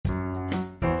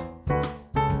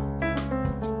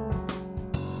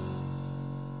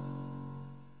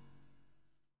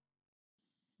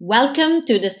Welcome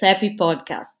to the CEPI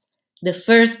Podcast, the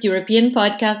first European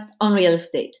podcast on real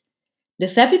estate. The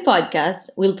CEPI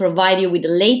Podcast will provide you with the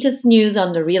latest news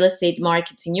on the real estate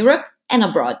markets in Europe and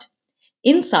abroad,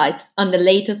 insights on the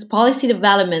latest policy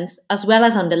developments, as well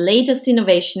as on the latest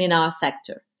innovation in our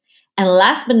sector. And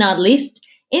last but not least,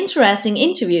 interesting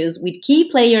interviews with key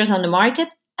players on the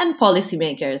market and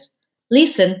policymakers.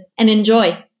 Listen and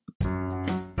enjoy.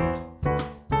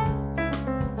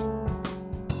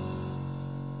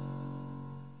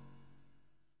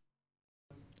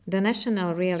 The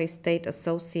National Real Estate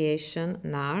Association,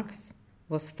 NARKS,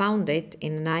 was founded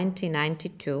in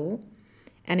 1992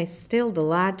 and is still the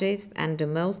largest and the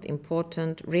most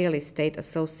important real estate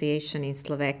association in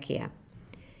Slovakia.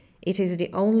 It is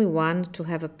the only one to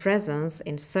have a presence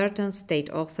in certain state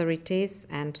authorities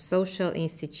and social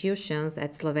institutions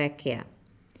at Slovakia.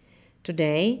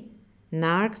 Today,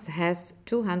 NARKS has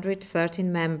 213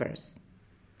 members.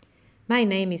 My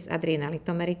name is Adriena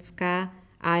Litomericka.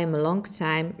 I am a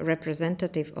long-time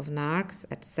representative of NARKS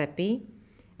at CEPI,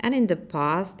 and in the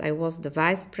past I was the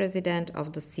vice president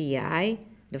of the CEI,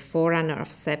 the forerunner of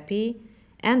CEPI,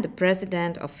 and the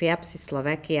president of FIAPSI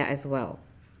Slovakia as well.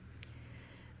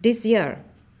 This year,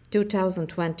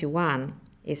 2021,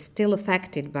 is still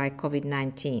affected by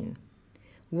COVID-19.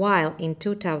 While in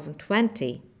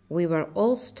 2020 we were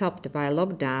all stopped by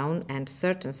lockdown and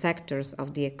certain sectors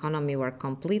of the economy were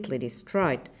completely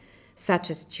destroyed,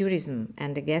 such as tourism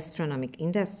and the gastronomic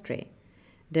industry,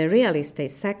 the real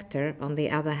estate sector, on the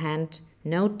other hand,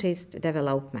 noticed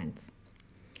developments.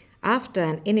 After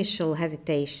an initial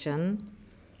hesitation,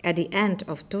 at the end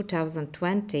of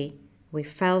 2020, we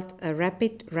felt a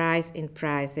rapid rise in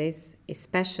prices,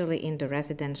 especially in the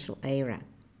residential area.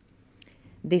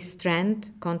 This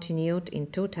trend continued in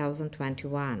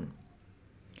 2021.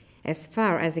 As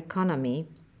far as economy,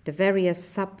 the various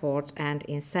support and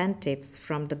incentives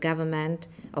from the government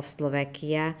of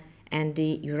Slovakia and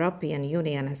the European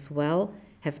Union as well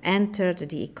have entered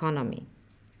the economy.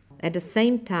 At the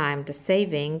same time, the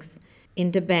savings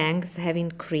in the banks have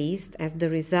increased as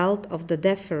the result of the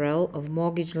deferral of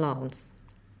mortgage loans.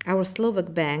 Our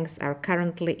Slovak banks are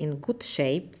currently in good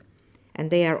shape and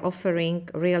they are offering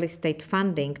real estate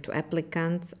funding to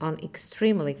applicants on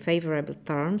extremely favorable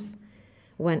terms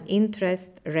when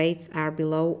interest rates are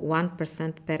below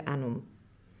 1% per annum.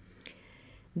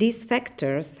 These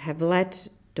factors have led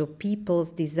to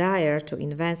people's desire to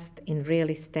invest in real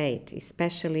estate,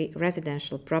 especially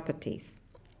residential properties.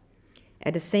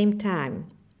 At the same time,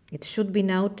 it should be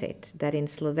noted that in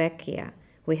Slovakia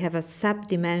we have a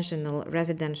subdimensional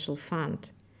residential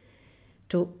fund.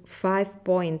 To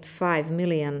 5.5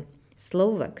 million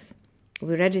Slovaks,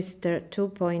 we register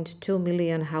 2.2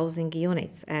 million housing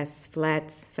units as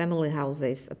flats, family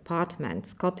houses,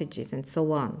 apartments, cottages, and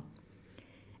so on.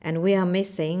 And we are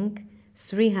missing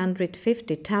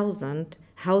 350,000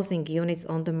 housing units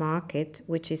on the market,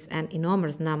 which is an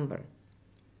enormous number.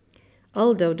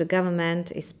 Although the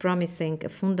government is promising a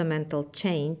fundamental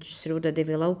change through the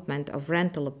development of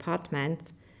rental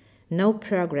apartments, no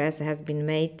progress has been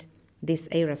made this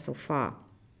area so far.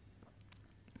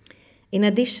 In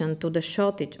addition to the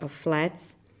shortage of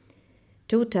flats,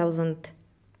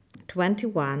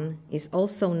 2021 is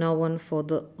also known for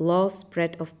the low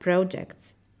spread of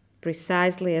projects,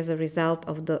 precisely as a result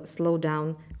of the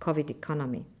slowdown COVID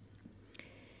economy.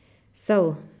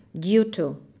 So, due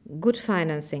to good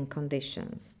financing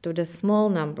conditions, to the small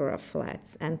number of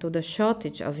flats, and to the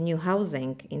shortage of new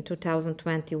housing in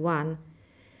 2021,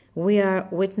 we are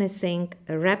witnessing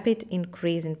a rapid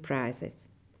increase in prices.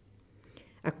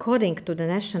 According to the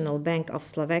National Bank of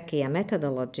Slovakia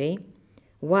methodology,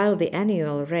 while the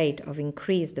annual rate of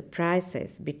increase the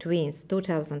prices between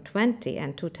 2020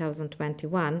 and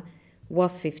 2021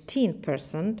 was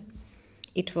 15%,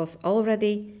 it was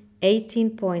already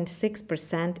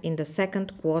 18.6% in the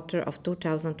second quarter of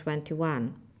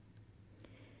 2021.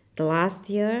 The last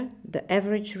year, the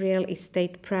average real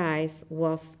estate price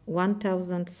was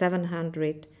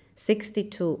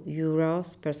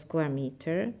 €1,762 per square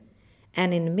meter,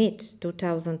 and in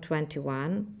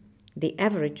mid-2021, the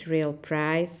average real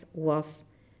price was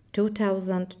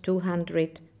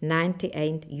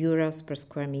 €2,298 per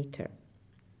square meter.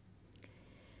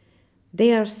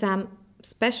 There are some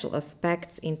special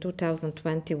aspects in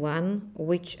 2021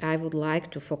 which I would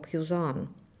like to focus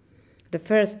on. The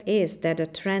first is that the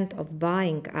trend of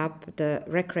buying up the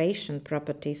recreation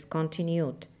properties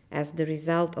continued as the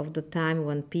result of the time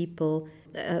when people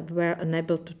were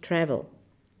unable to travel.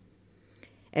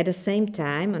 At the same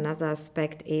time, another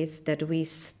aspect is that we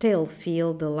still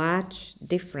feel the large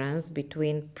difference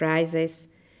between prices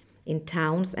in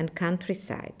towns and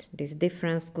countryside. This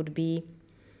difference could be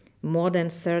more than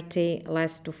 30,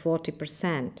 less to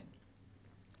 40%.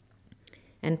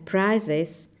 And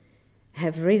prices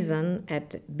have risen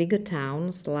at bigger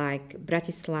towns like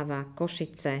Bratislava,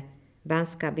 Košice,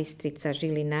 Banská Bystrica,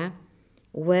 Žilina,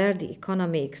 where the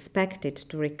economy expected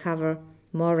to recover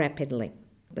more rapidly.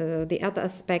 The other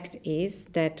aspect is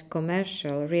that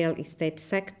commercial real estate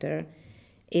sector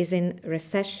is in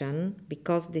recession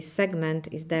because this segment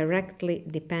is directly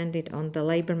dependent on the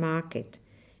labor market.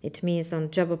 It means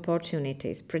on job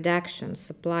opportunities, production,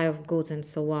 supply of goods and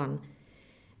so on.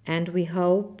 And we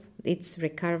hope its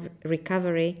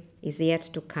recovery is yet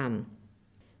to come.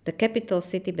 The capital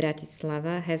city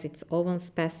Bratislava has its own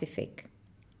specific.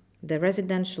 The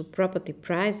residential property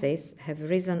prices have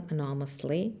risen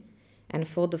enormously, and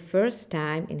for the first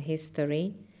time in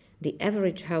history, the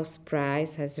average house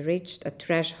price has reached a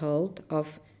threshold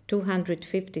of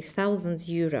 250,000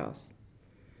 euros.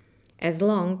 As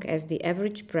long as the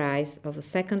average price of a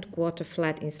second quarter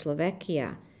flat in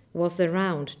Slovakia was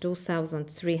around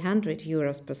 2,300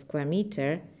 euros per square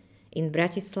meter, in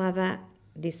Bratislava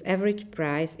this average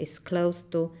price is close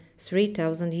to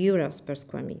 3,000 euros per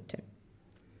square meter.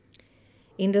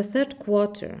 In the third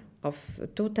quarter of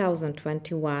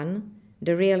 2021,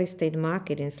 the real estate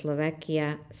market in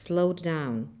Slovakia slowed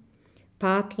down.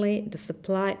 Partly, the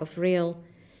supply of real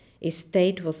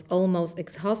estate was almost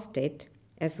exhausted,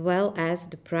 as well as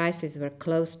the prices were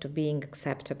close to being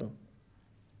acceptable.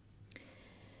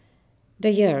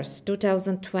 The years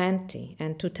 2020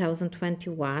 and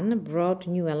 2021 brought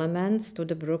new elements to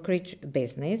the brokerage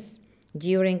business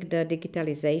during the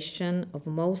digitalization of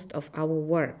most of our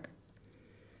work.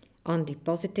 On the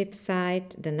positive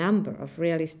side, the number of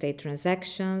real estate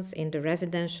transactions in the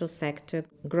residential sector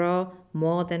grew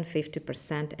more than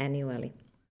 50% annually.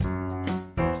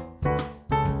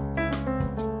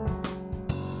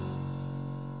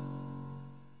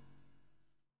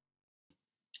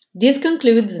 This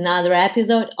concludes another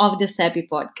episode of the CEPI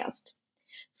Podcast.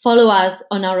 Follow us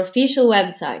on our official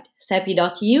website,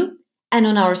 cepi.eu, and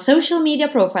on our social media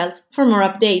profiles for more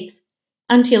updates.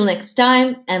 Until next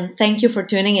time, and thank you for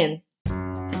tuning in.